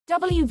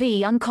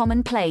WV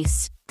Uncommon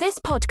Place. This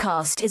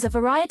podcast is a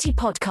variety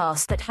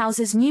podcast that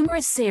houses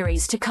numerous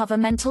series to cover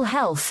mental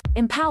health,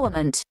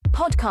 empowerment,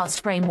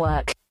 podcast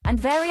framework, and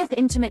various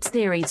intimate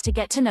theories to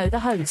get to know the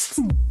hosts.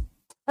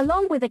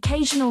 Along with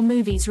occasional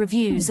movies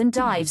reviews and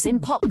dives in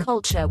pop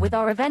culture with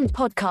our event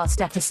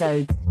podcast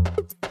episodes.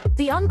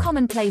 The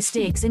Uncommon Place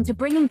digs into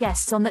bringing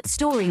guests on that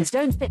stories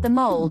don't fit the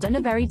mold and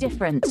are very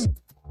different.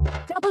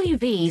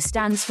 WV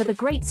stands for the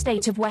great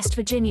state of West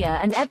Virginia,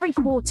 and every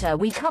quarter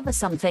we cover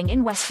something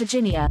in West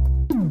Virginia.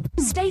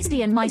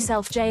 Stacey and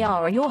myself, JR,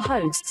 are your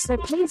hosts, so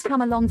please come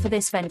along for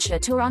this venture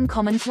to our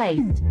Uncommon Place.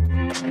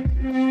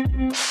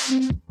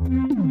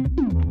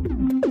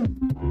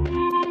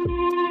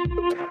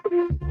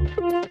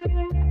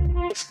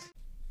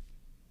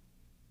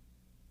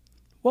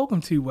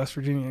 Welcome to West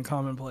Virginia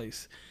Uncommon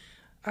Place.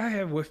 I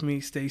have with me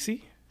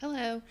Stacey.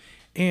 Hello.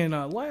 And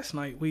last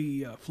night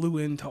we flew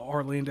into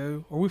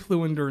Orlando, or we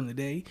flew in during the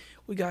day.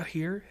 We got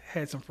here,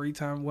 had some free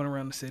time, went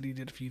around the city,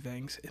 did a few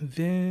things, and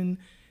then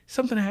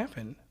something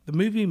happened. The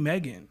movie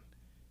Megan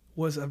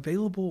was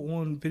available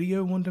on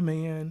video on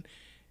demand,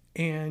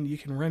 and you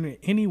can rent it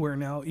anywhere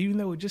now, even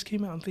though it just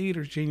came out in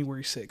theaters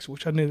January 6th,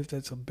 which I know that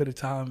that's a bit of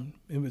time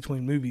in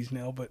between movies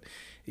now, but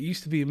it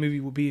used to be a movie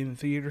would be in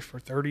theaters for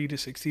 30 to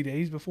 60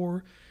 days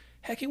before.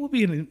 Heck, it would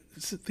be in a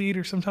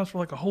theater sometimes for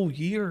like a whole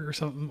year or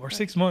something, or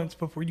 6 months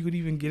before you could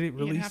even get it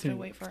released. You'd have to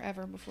wait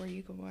forever before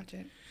you could watch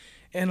it.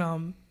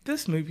 And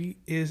this movie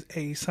is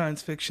a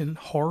science fiction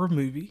horror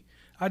movie.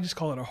 I just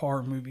call it a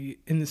horror movie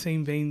in the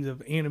same veins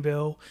of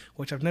Annabelle,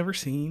 which I've never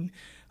seen,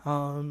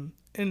 and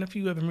a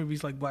few other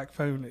movies like Black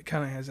Phone. It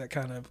kind of has that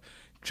kind of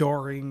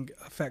jarring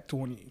effect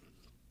on you.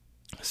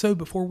 So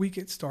before we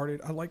get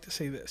started, I'd like to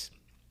say this.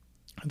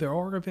 There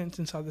are events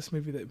inside this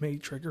movie that may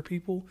trigger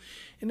people,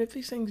 and if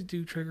these things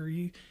do trigger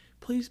you,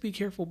 please be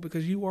careful,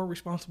 because you are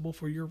responsible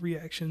for your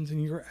reactions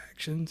and your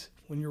actions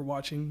when you're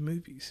watching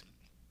movies.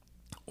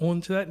 On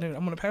to that note,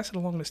 I'm going to pass it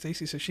along to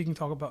Stacey so she can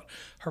talk about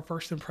her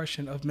first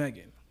impression of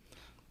Megan.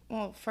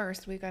 Well,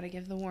 first, we've got to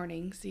give the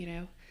warnings,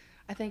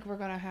 I think we're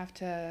going to have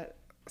to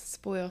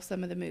spoil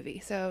some of the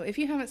movie. So if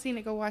you haven't seen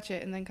it, go watch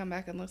it and then come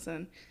back and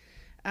listen,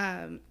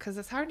 because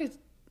it's hard to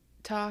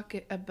talk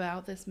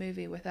about this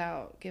movie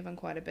without giving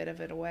quite a bit of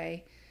it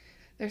away.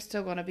 There's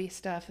still going to be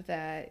stuff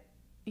that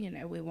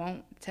we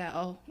won't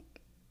tell,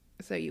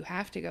 so you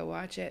have to go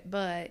watch it,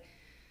 but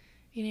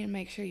you need to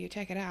make sure you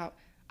check it out.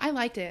 I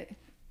liked it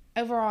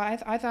overall.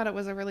 I thought it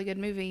was a really good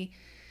movie,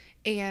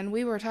 and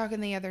we were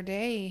talking the other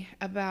day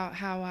about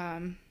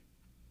how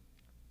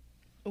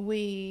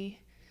we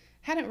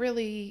hadn't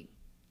really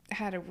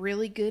had a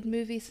really good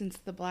movie since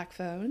The Black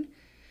Phone.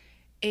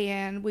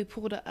 And we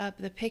pulled up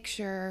the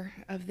picture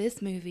of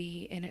this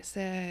movie, and it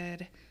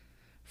said,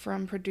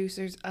 from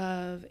producers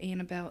of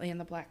Annabelle and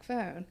The Black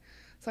Phone.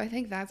 So I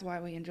think that's why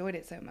we enjoyed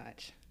it so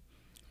much.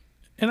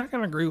 And I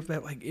kind of agree with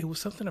that. Like, it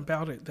was something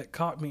about it that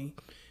caught me.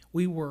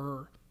 We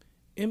were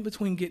in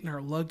between getting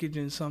our luggage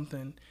and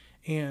something,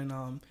 and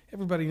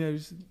everybody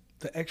knows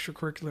the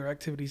extracurricular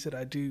activities that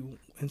I do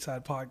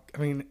inside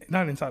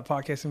not inside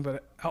podcasting,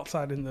 but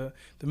outside in the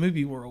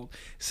movie world.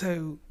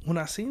 So when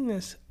I seen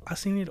this, I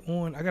seen it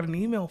on, I got an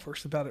email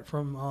first about it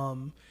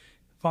from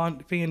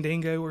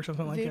Fandango or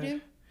something like Vudu?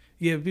 that.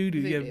 Yeah,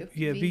 Vudu. Vudu.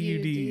 Yeah,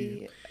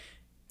 VUD.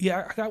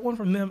 Yeah, I got one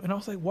from them, and I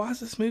was like, why is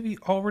this movie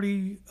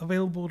already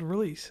available to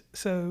release?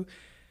 So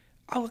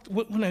I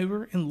went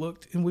over and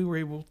looked, and we were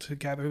able to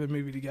gather the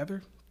movie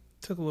together.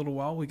 Took a little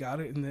while, we got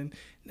it, and then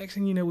next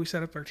thing you know, we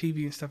set up our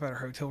TV and stuff at our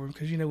hotel room,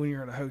 because when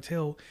you're at a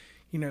hotel,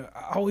 I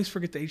always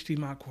forget the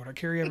HDMI cord. I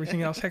carry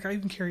everything else. Heck, I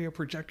even carry a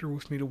projector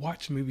with me to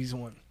watch movies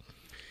on.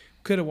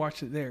 Could have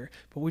watched it there,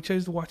 but we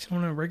chose to watch it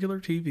on a regular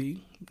TV.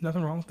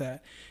 Nothing wrong with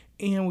that.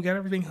 And we got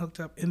everything hooked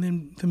up, and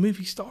then the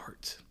movie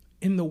starts.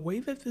 And the way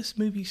that this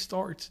movie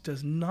starts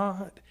does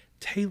not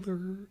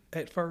tailor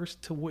at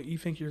first to what you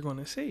think you're going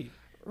to see.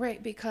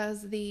 Right,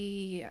 because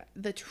the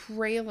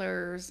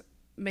trailers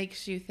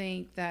makes you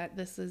think that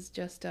this is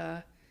just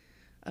a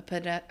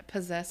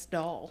possessed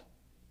doll.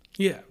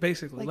 Yeah,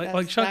 basically.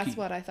 Like Chucky. That's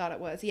what I thought it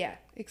was. Yeah,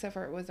 except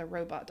for it was a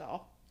robot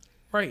doll.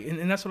 Right,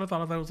 and that's what I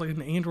thought. I thought it was like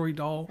an android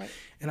doll, right.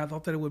 And I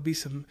thought that it would be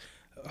some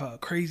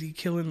crazy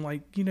killing,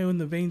 like, in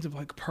the veins of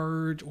like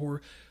Purge,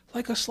 or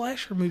like a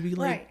slasher movie,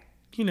 like,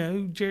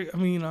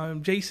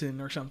 right. Jason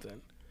or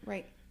something.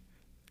 Right.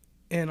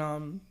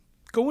 And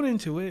going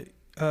into it,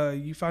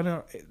 you find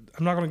out,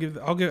 I'm not going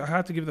to I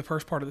have to give the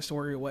first part of the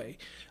story away.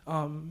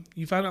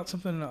 You find out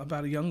something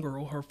about a young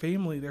girl, her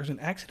family. There's an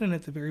accident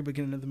at the very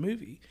beginning of the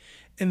movie.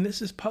 And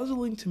this is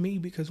puzzling to me,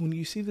 because when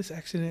you see this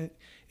accident,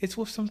 it's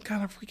with some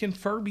kind of freaking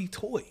Furby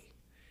toy.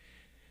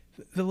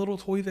 The little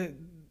toy that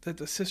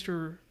the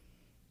sister,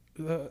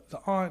 the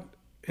aunt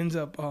ends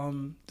up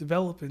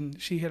developing.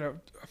 She had a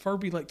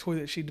Furby-like toy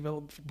that she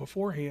developed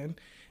beforehand,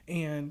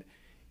 and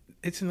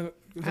it's in the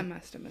I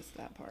must have missed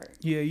that part.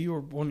 Yeah, you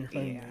were on your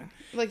phone. Yeah,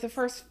 like the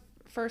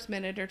first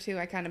minute or two,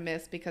 I kind of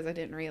missed because I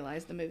didn't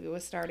realize the movie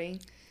was starting.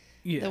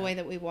 Yeah. The way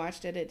that we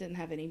watched it, it didn't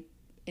have any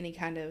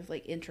kind of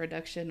like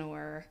introduction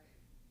or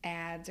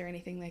ads or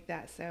anything like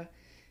that. So,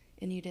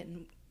 and you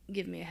didn't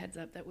give me a heads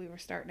up that we were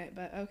starting it,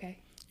 but okay.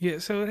 Yeah,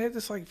 so it had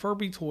this like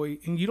Furby toy,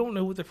 and you don't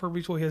know what the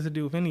Furby toy has to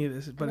do with any of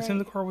this, but it's in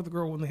the car with the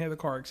girl when they had the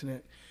car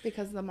accident.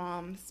 Because the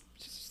mom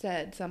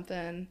said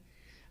something.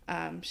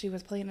 She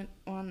was playing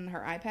on her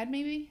iPad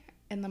maybe,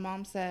 and the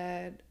mom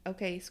said,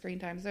 okay, screen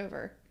time's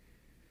over.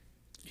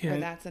 Yeah, or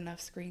that's enough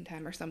screen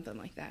time or something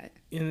like that.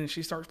 And then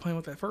she starts playing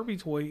with that Furby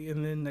toy,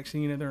 and then next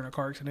thing you know, they're in a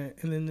car accident,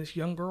 and then this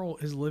young girl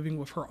is living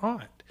with her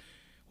aunt,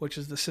 which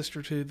is the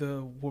sister to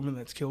the woman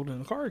that's killed in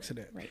the car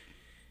accident. Right.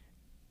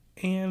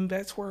 And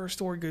that's where our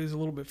story goes a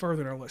little bit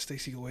further, and I'll let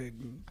Stacey go ahead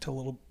and tell a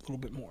little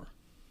bit more.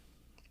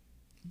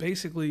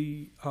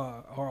 Basically,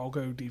 or I'll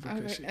go deeper.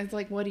 Okay. It's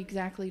like, what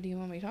exactly do you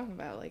want me to talk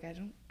about? Like, I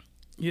don't...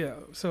 Yeah,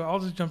 so I'll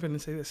just jump in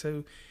and say this.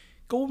 So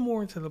going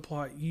more into the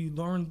plot, you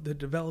learned the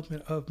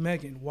development of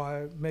Megan,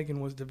 why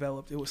Megan was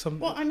developed. It was something...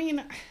 Well, I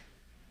mean,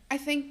 I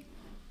think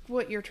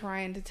what you're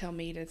trying to tell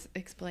me to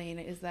explain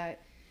is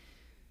that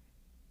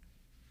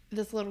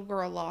this little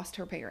girl lost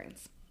her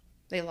parents.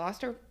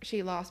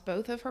 She lost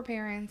both of her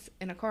parents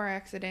in a car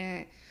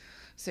accident.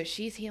 So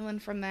she's healing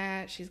from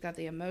that. She's got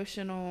the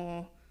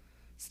emotional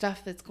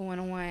stuff that's going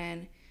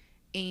on.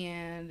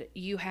 And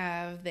you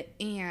have the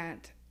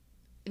aunt,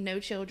 no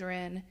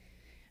children,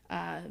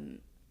 from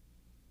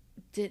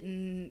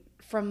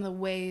the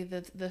way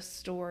that the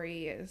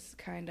story is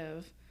kind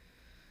of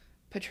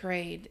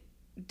portrayed,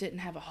 didn't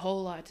have a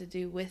whole lot to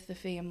do with the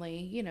family.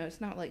 You know, it's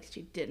not like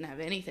she didn't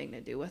have anything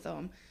to do with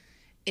them.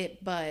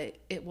 But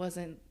it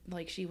wasn't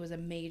like she was a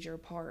major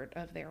part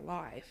of their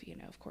life. You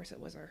know, of course it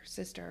was her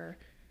sister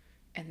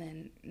and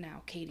then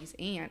now Katie's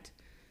aunt.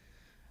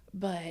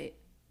 But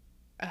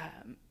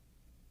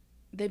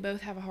they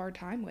both have a hard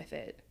time with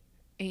it.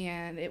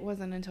 And it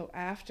wasn't until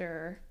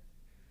after,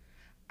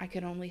 I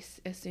could only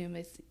assume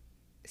it's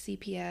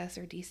CPS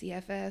or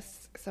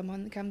DCFS,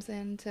 someone that comes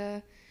in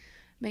to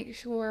make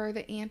sure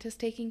the aunt is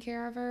taking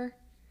care of her.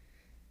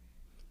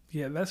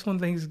 Yeah, that's when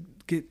things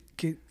get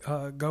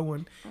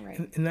going, right.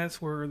 and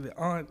that's where the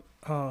aunt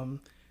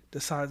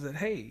decides that,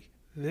 hey,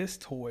 this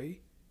toy,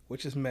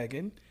 which is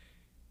Megan,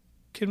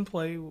 can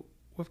play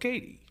with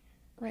Katie.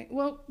 Right.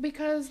 Well,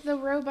 because the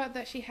robot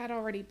that she had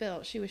already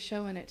built, she was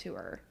showing it to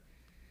her,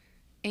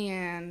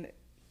 and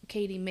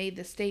Katie made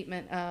the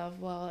statement of,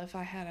 well, if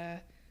I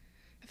had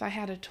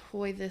a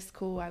toy this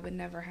cool, I would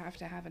never have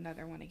to have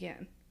another one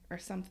again, or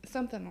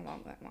something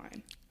along that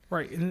line.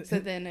 Right. So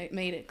then it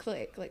made it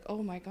click, like,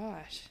 oh my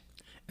gosh.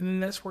 And then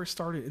that's where it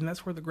started, and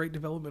that's where the great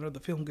development of the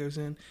film goes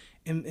in,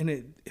 and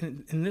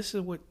this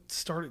is what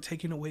started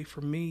taking away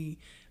from me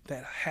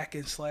that hack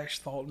and slash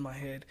thought in my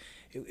head.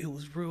 It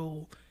was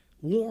real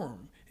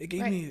warm. It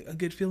gave me a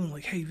good feeling,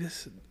 like, hey,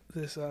 this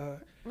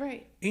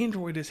right.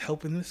 android is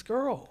helping this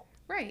girl.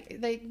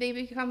 Right. They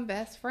become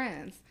best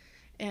friends,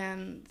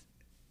 and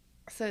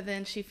so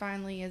then she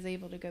finally is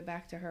able to go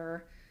back to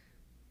her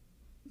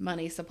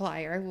money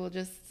supplier. We'll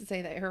just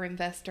say that her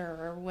investor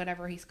or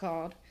whatever he's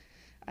called.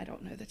 I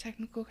don't know the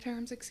technical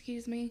terms,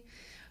 excuse me.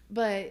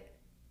 But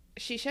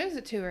she shows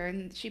it to her,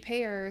 and she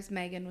pairs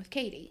Megan with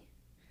Katie.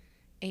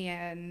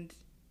 And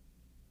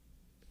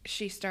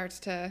she starts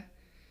to...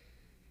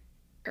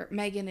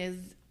 Megan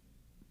is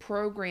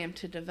programmed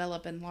to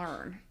develop and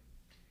learn.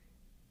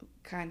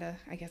 Kind of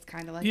like a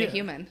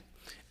human.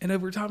 And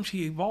over time,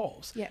 she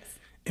evolves. Yes.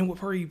 And with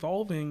her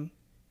evolving...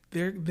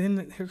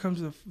 Then here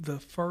comes the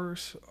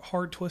first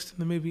hard twist in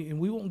the movie, and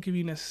we won't give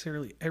you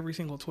necessarily every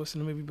single twist in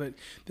the movie, but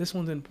this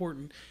one's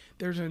important.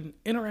 There's an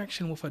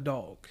interaction with a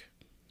dog.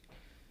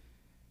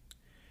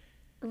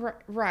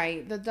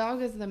 Right. The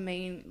dog is the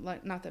main,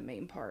 like, not the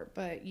main part,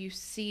 but you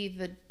see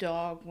the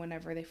dog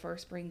whenever they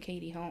first bring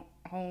Katie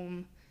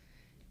home,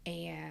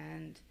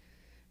 and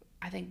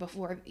I think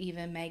before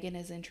even Megan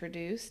is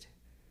introduced,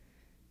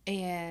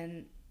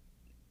 and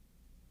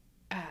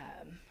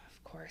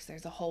of course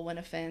there's a hole in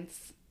a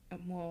fence.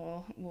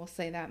 We'll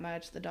say that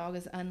much. The dog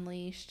is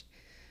unleashed.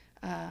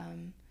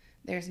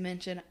 There's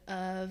mention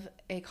of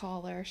a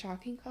collar,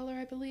 shocking collar,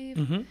 I believe.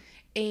 Mm-hmm.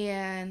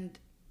 And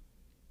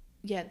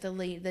yet the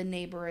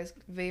neighbor is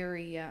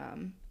very,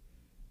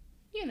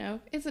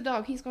 it's a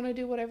dog. He's going to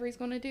do whatever he's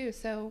going to do.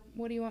 So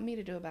what do you want me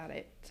to do about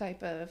it?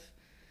 Type of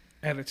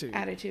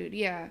attitude.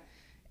 Yeah.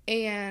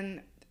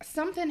 And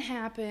something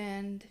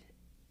happened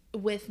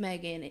with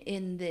Megan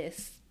in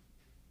this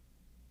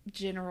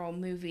general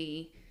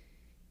movie.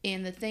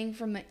 And the thing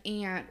from the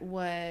aunt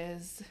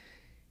was,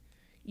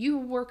 you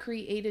were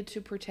created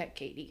to protect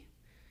Katie,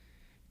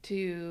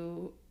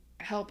 to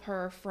help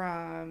her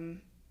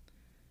from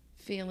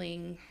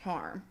feeling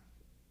harm,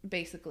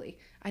 basically.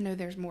 I know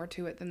there's more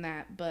to it than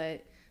that,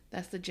 but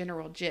that's the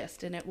general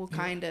gist, and it will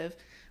kind of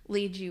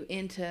lead you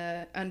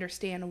into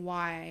understand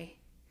why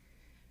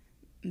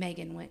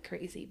Megan went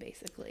crazy,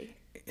 basically.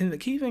 And the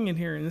key thing in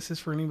here, and this is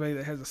for anybody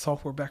that has a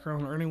software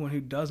background or anyone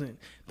who doesn't,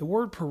 the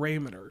word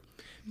parameter.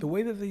 The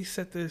way that they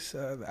set this,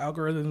 the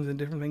algorithms and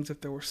different things,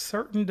 if there were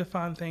certain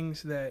defined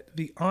things that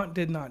the aunt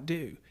did not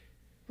do,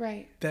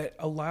 right, that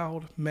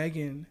allowed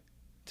Megan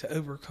to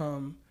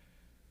overcome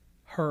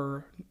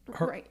her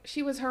right.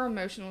 She was her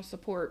emotional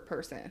support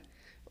person.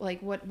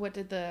 Like, what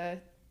did the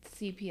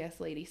CPS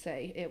lady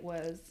say? It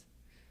was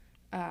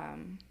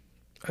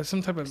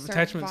some type of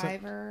attachment.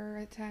 Survivor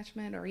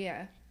attachment,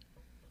 or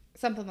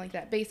something like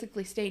that.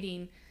 Basically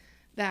stating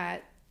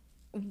that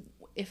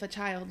if a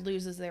child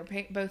loses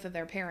both of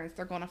their parents,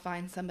 they're going to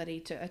find somebody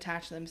to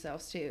attach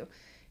themselves to.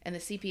 And the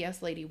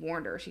CPS lady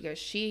warned her. She goes,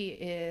 she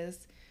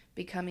is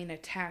becoming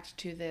attached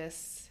to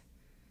this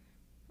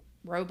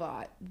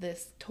robot,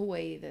 this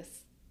toy,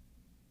 this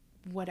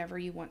whatever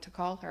you want to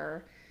call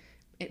her,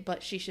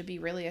 but she should be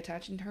really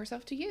attaching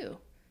herself to you,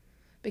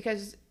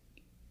 because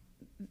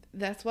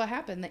that's what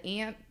happened. The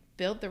aunt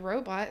built the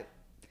robot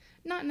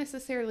not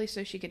necessarily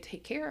so she could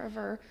take care of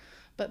her,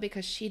 but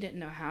because she didn't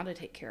know how to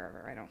take care of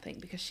her. I don't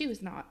think, because she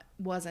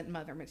wasn't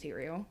mother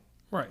material.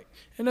 Right.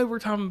 And over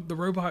time, the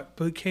robot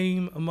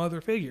became a mother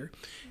figure.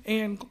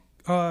 And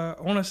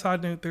on a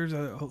side note, there's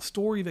a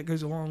story that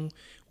goes along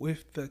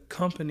with the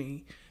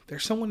company.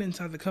 There's someone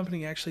inside the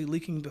company actually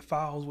leaking the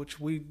files,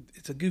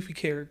 it's a goofy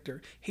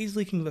character. He's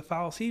leaking the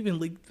files. He even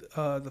leaked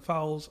the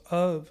files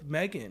of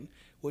Megan,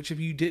 which if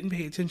you didn't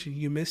pay attention,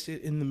 you missed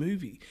it in the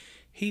movie.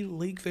 He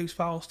leaked those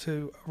files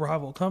to a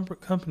rival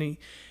company,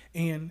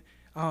 and...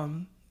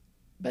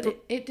 but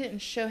it didn't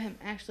show him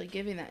actually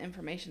giving that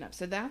information up.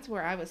 So that's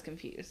where I was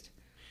confused.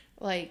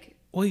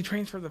 Well, he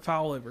transferred the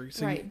file over.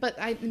 So right,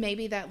 but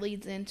maybe that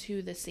leads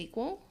into the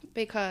sequel,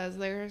 because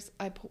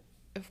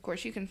of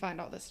course, you can find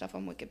all this stuff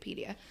on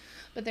Wikipedia,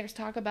 but there's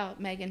talk about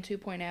Megan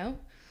 2.0.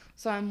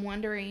 So I'm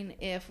wondering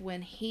if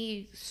when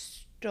he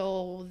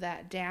stole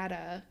that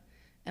data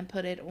and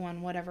put it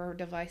on whatever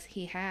device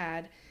he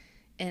had,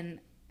 and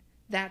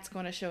that's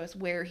going to show us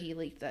where he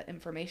leaked that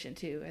information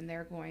to, and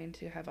they're going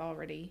to have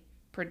already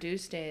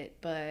produced it,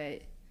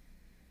 but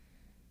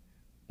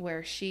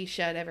where she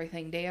shut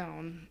everything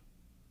down,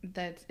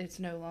 that it's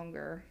no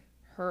longer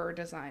her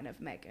design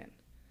of Megan.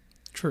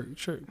 True.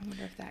 I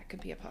wonder if that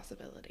could be a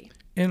possibility.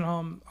 And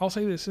I'll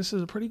say this is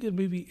a pretty good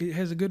movie. It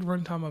has a good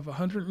runtime of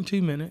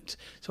 102 minutes,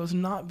 so it's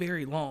not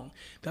very long.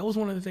 That was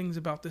one of the things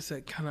about this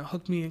that kind of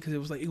hooked me in, because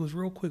it was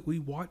real quick. We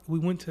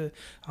went to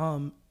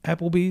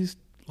Applebee's,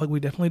 like we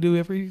definitely do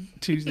every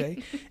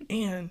Tuesday,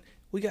 and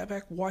we got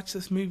back, watched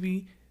this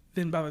movie.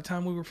 Then by the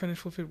time we were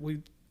finished with it,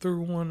 we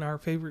threw on our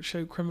favorite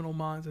show, Criminal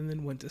Minds, and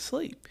then went to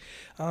sleep.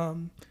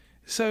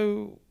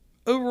 So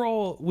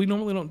overall, we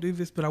normally don't do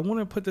this, but I want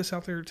to put this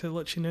out there to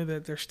let you know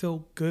that there's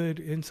still good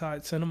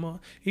inside cinema.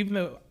 Even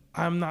though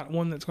I'm not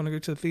one that's going to go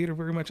to the theater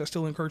very much, I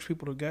still encourage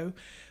people to go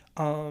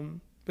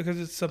because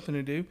it's something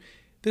to do.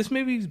 This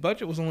movie's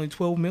budget was only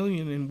 $12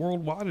 million, and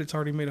worldwide it's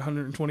already made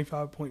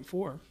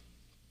 $125.4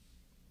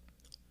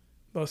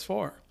 thus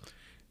far.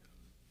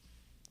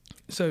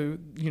 So,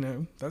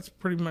 that's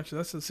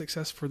a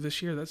success for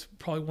this year. That's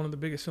probably one of the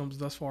biggest films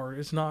thus far.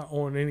 It's not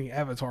on any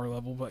Avatar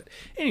level, but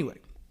anyway.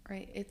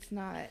 Right. It's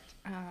not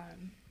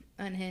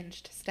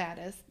unhinged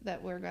status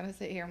that we're going to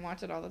sit here and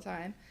watch it all the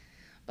time.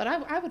 But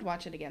I would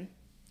watch it again.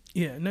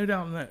 Yeah, no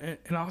doubt in that.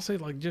 And I'll say,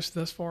 just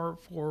thus far,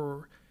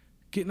 for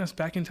getting us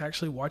back into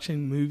actually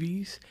watching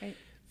movies, right,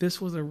 this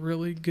was a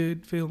really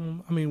good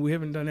film. I mean, we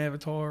haven't done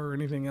Avatar or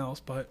anything else,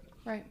 but...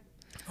 Right.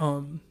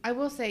 I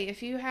will say,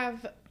 if you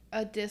have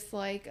a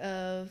dislike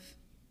of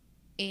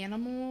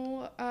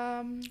animal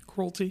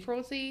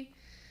cruelty,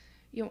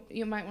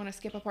 you might want to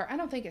skip a part. I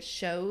don't think it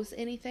shows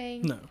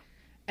anything. No.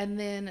 And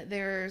then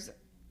there's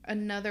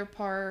another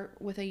part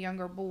with a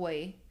younger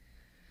boy.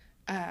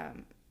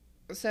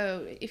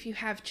 So if you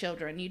have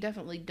children, you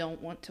definitely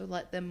don't want to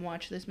let them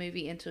watch this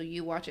movie until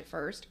you watch it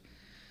first,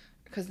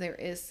 because there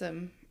is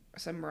some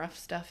rough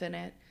stuff in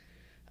it.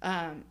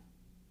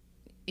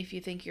 If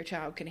you think your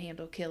child can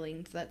handle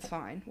killings, that's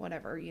fine.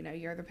 Whatever,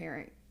 you're the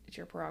parent. It's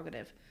your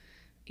prerogative,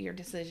 your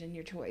decision,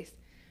 your choice.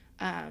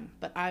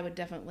 But I would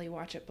definitely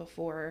watch it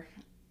before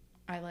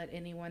I let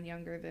anyone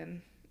younger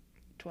than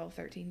 12,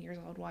 13 years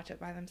old watch it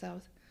by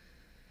themselves.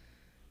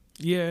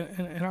 Yeah,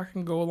 and I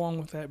can go along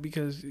with that,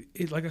 because,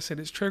 like I said,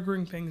 it's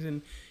triggering things,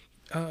 and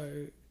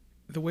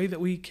the way that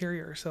we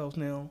carry ourselves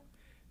now,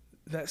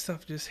 that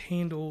stuff just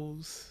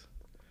handles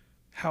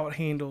how it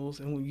handles,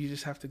 and you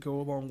just have to go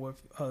along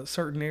with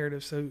certain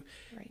narratives. So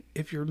right,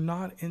 if you're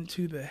not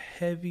into the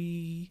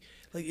heavy...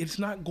 it's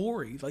not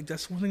gory.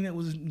 That's one thing that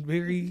was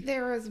very...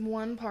 There was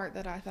one part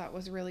that I thought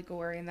was really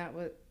gory, and that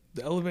was...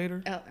 The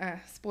elevator?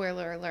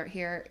 Spoiler alert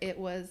here. It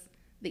was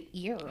the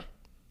ear.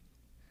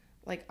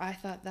 I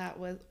thought that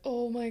was...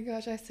 Oh my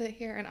gosh, I sit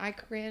here and I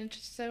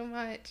cringed so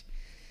much.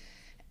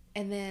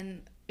 And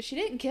then she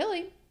didn't kill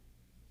him.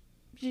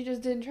 She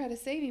just didn't try to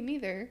save him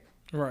either.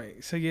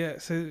 Right. So, yeah.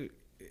 So,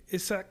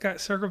 it's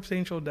got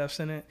circumstantial deaths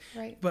in it.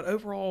 Right. But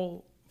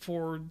overall,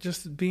 for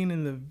just being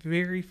in the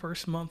very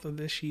first month of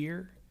this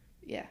year...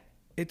 Yeah.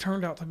 It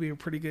turned out to be a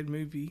pretty good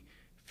movie.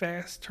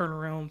 Fast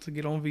turnaround to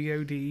get on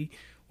VOD,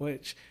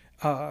 which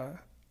we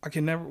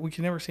can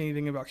never say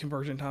anything about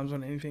conversion times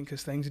on anything,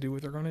 because things do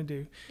what they're going to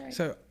do. Right.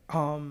 So,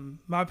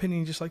 my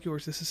opinion, just like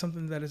yours, this is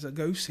something that is a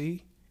go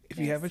see if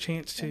you have a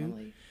chance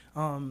to.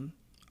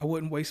 I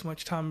wouldn't waste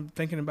much time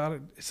thinking about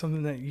it. It's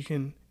something that you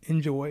can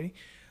enjoy.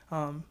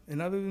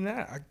 And other than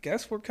that, I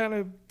guess we're kind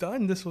of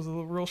done. This was a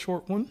real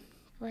short one.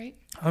 Right.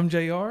 I'm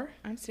JR.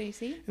 I'm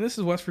Stacy. And this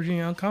is West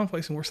Virginia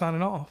Uncommonplace, and we're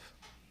signing off.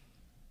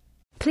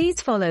 Please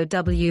follow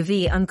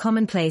WV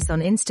Uncommonplace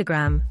on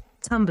Instagram,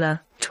 Tumblr,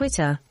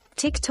 Twitter,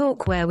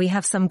 TikTok, where we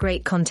have some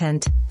great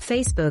content,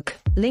 Facebook,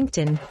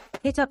 LinkedIn.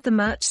 Hit up the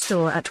merch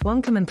store at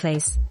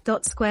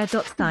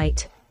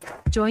oncommonplace.square.site.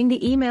 Join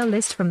the email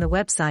list from the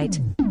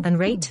website, and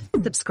rate,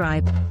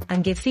 subscribe,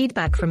 and give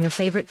feedback from your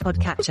favorite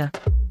podcatcher.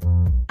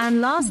 And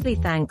lastly,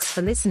 thanks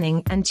for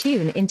listening, and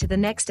tune into the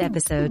next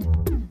episode.